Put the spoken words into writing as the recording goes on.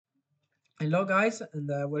Hello guys and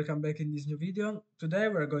welcome back in this new video. Today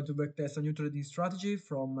we're going to backtest a new trading strategy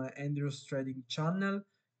from Andrew's trading channel,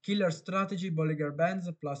 Killer Strategy Bollinger Bands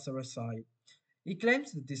plus RSI. He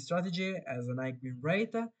claims that this strategy has an high win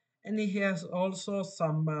rate and he has also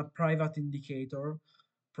some private indicator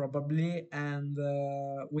probably and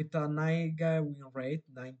with a high win rate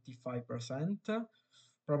 95%.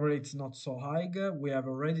 Probably it's not so high. We have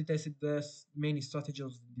already tested this many strategies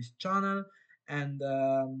on this channel and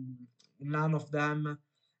none of them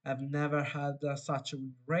have never had such a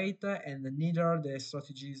win rate, and neither the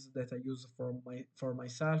strategies that I use for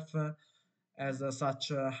myself has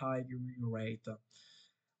such a high win rate.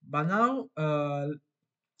 But now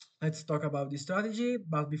let's talk about this strategy.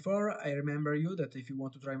 But before, I remember you that if you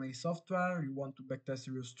want to try my software, you want to backtest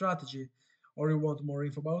your strategy, or you want more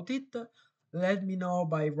info about it, let me know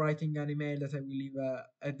by writing an email that I will leave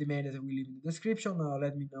at the email that I will leave in the description, or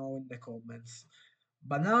let me know in the comments.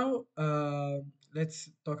 But now let's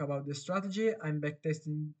talk about the strategy. I'm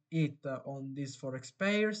backtesting it on these forex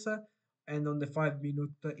pairs and on the 5 minute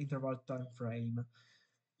interval time frame.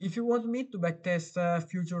 If you want me to backtest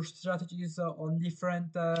future strategies on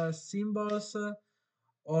different symbols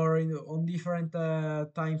on different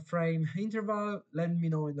time frame interval, let me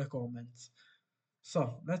know in the comments.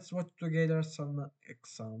 So let's watch together some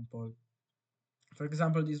example. For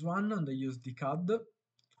example, this one on the USD CAD.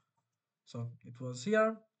 So it was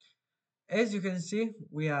here. As you can see,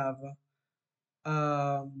 we have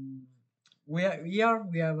um, here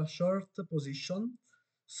we have a short position.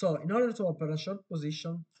 So in order to open a short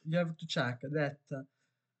position, you have to check that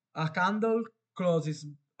a candle closes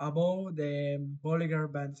above the Bollinger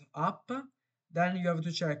Bands up. Then you have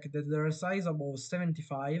to check that the RSI is above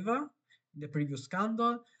 75 in the previous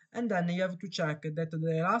candle. And then you have to check that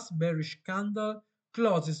the last bearish candle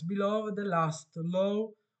closes below the last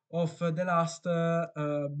low of the last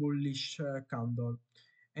bullish candle.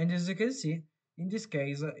 And as you can see, in this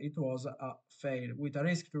case, it was a fail with a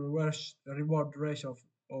risk to reward ratio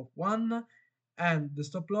of 1, and the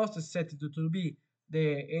stop loss is set to be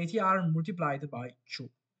the ATR multiplied by 2.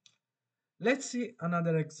 Let's see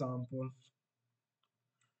another example.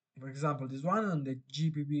 For example, this one on the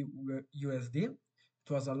GBP USD. It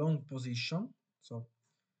was a long position. So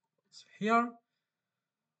here,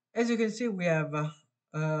 as you can see, we have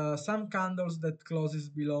some candles that closes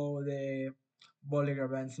below the Bollinger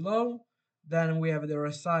Bands low. Then we have the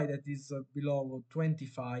RSI that is below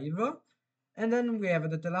 25. And then we have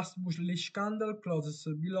that the last bullish candle closes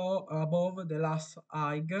below above the last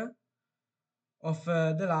high of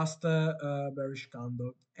the last bearish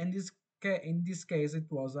candle. And in this case,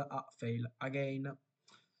 it was a fail again.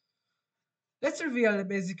 Let's reveal the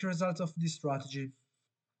basic results of this strategy.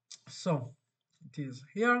 So it is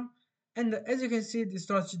here. And as you can see, this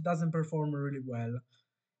strategy doesn't perform really well.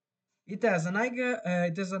 It has an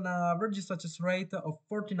average success rate of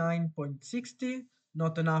 49.60,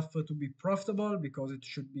 not enough to be profitable because it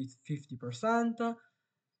should be 50%.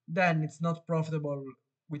 Then it's not profitable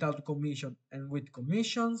without commission and with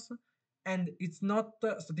commissions, and it's not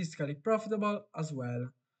statistically profitable as well.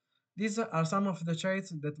 These are some of the trades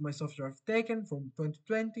that my software have taken from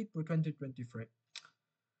 2020 to 2023.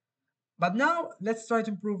 But now let's try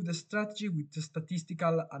to improve the strategy with the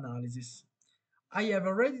statistical analysis. I have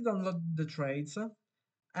already downloaded the trades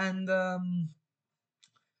and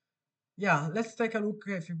yeah, let's take a look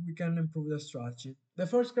if we can improve the strategy. The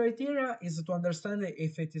first criteria is to understand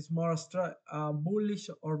if it is more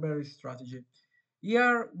bullish or bearish strategy.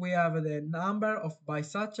 Here we have the number of buy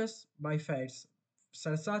suches, buy fails,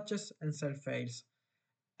 sell suches, and sell fails.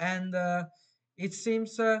 And it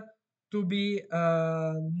seems to be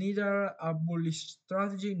neither a bullish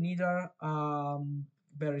strategy, neither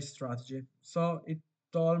bearish strategy. So it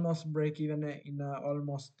almost break even in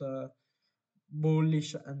almost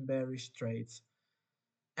bullish and bearish trades.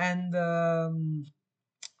 And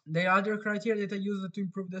the other criteria that I use to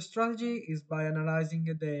improve the strategy is by analyzing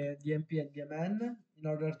the DMP and DMN in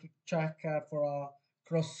order to check for a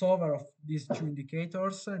crossover of these two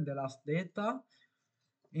indicators in the last data,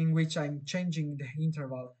 in which I'm changing the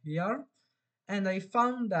interval here. And I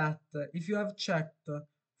found that if you have checked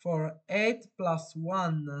for 8 plus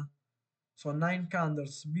 1, so 9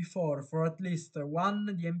 candles before, for at least one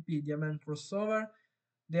DMP DMN crossover,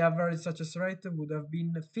 the average success rate would have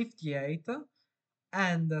been 58,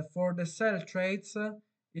 and for the sell trades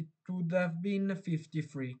it would have been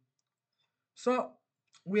 53. So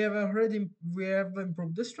we have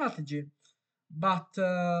improved the strategy, but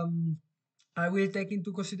I will take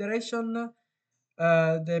into consideration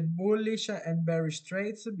the bullish and bearish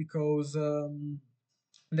trades because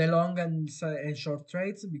the long and short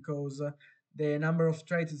trades, because the number of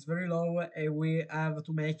trades is very low and we have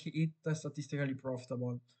to make it statistically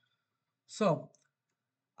profitable. So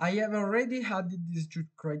I have already added these two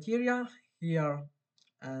criteria here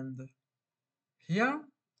and here.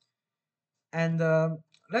 And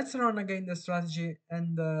let's run again the strategy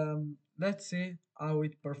and let's see how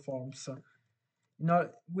it performs. You know,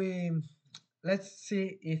 let's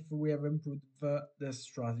see if we have improved the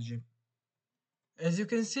strategy. As you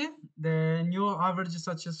can see, the new average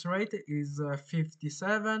success rate is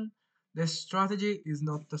 57. The strategy is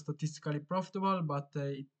not statistically profitable, but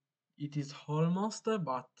it is almost,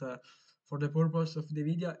 but for the purpose of the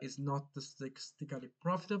video, is not statistically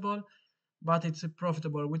profitable, but it's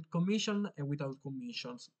profitable with commission and without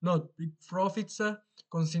commissions. Not big profits,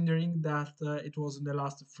 considering that it was in the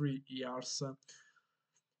last 3 years.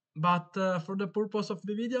 But for the purpose of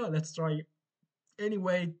the video, let's try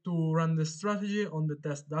anyway to run the strategy on the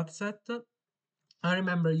test dataset. I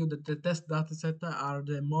remember you that the test dataset are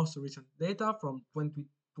the most recent data from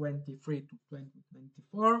 2023 to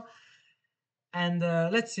 2024. And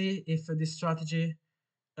let's see if this strategy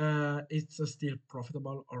is still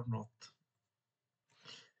profitable or not.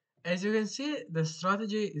 As you can see, the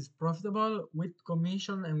strategy is profitable with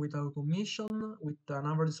commission and without commission, with an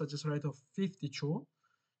average success rate of 52,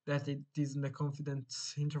 that it is in the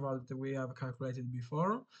confidence interval that we have calculated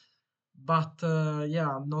before. But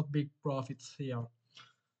yeah, not big profits here.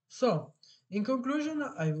 So, in conclusion,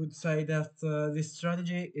 I would say that this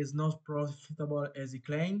strategy is not profitable as it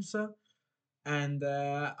claims, and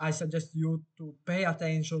I suggest you to pay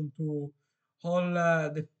attention to all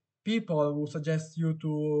the people who suggest you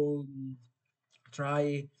to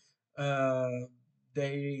try uh,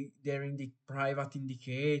 private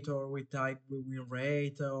indicator with type win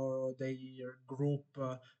rate or their group.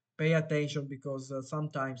 Pay attention because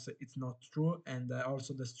sometimes it's not true, and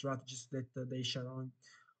also the strategies that they share on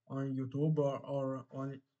YouTube or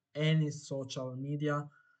on any social media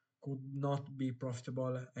could not be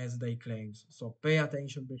profitable as they claim. So pay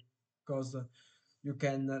attention because you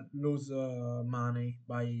can lose money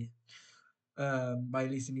by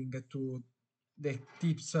listening to the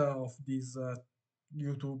tips of these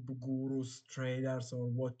YouTube gurus, traders, or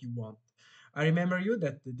what you want. I remember you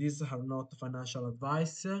that these are not financial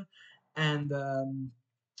advice, and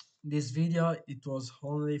this video it was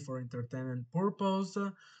only for entertainment purpose.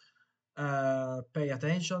 Pay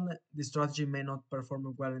attention. This strategy may not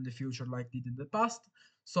perform well in the future like it did in the past.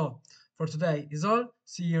 So for today is all.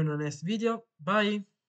 See you in the next video. Bye.